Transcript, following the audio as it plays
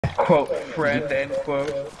Quote, friend, end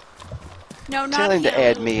quote. No, not Tell him to him.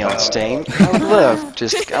 add me on Steam. I would love.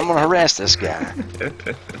 I'm gonna harass this guy.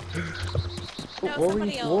 No,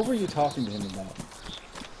 somebody else. What were you talking to him about?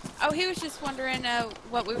 Oh, he was just wondering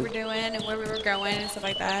what we were doing and where we were going and stuff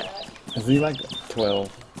like that. Is he like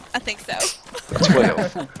 12? I think so.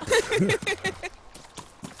 12.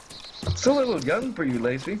 It's a little young for you,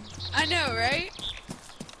 Lacey. I know, right?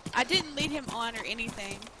 I didn't lead him on or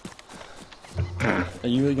anything. Are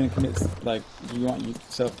you really gonna commit? Like, do you want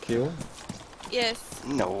yourself killed? Yes.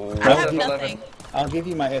 No. I have nothing. I'll give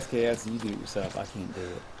you my SKS. You do it yourself. I can't do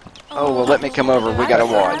it. Oh, well, let me come over. We gotta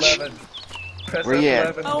watch. Where you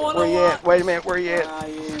at? Where you at? Wait a minute. Where you at?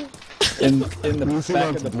 In the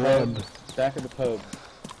back of the pub. Back of the pub.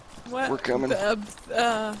 What? We're coming.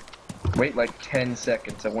 Wait like 10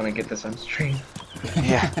 seconds. I want to get this on stream.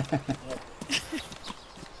 Yeah.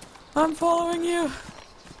 I'm following you.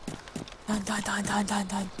 Dun dun dun dun dun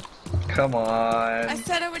dun. Come on. I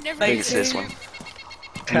said I would never I think do it's this one.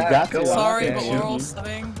 You've got to. Sorry, Okay. but we're all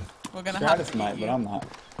studying. We're gonna have Stratus to might, eat but you. I'm not.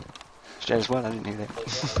 Stratus what? I didn't hear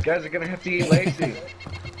that. You guys are gonna have to eat Lacey. You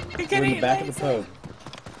We're can in the eat back of the Lacey. pub.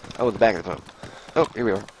 Oh, the back of the pub. Oh, here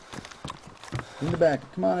we are. In the back.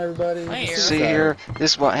 Come on, everybody. Right here. See here?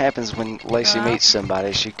 This is what happens when Lacey meets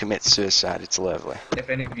somebody. She commits suicide. It's lovely. If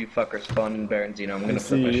any of you fuckers spawn in Baronzino, I'm gonna See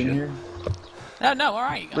flip you my in shit. here. No,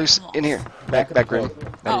 alright. Loose in here. Back of Back the room.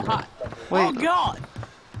 pub. Oh, hi. Wait. Oh, God.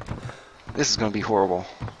 This is gonna be horrible.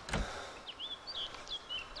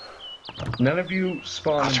 None of you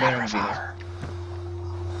spawn in Baronzino.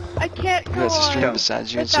 I can't Who go has a stream on.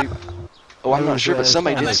 besides you and Soup? Oh, I'm not sure, but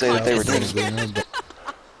somebody did say that they were doing it.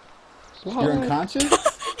 You're unconscious?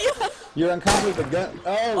 You're unconscious with a gun.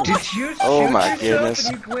 Oh! Did you shoot Oh my yourself goodness.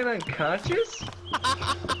 and you went unconscious?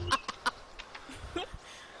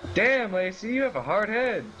 Damn, Lacey, you have a hard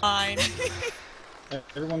head. Fine.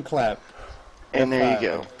 Everyone clap. And there you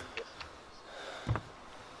go.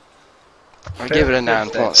 I give it a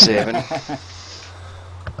 9.7.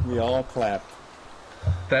 We all clapped.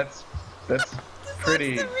 That's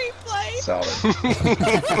pretty That's the replay.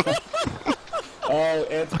 solid. Oh,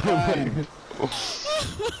 it's fine.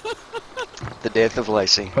 The death of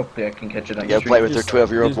Lacey. Hopefully I can catch it on You gotta play with her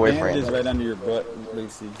 12-year-old There's boyfriend. bandages right under your butt,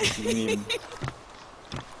 Lucy. If you need 'em.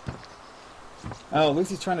 Oh,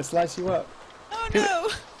 Lucy's trying to slice you up. Oh no.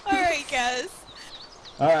 Alright, guys.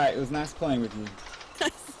 Alright, it was nice playing with you.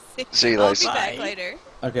 See you, I'll Lacey. be back Bye. later.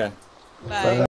 Okay. Bye.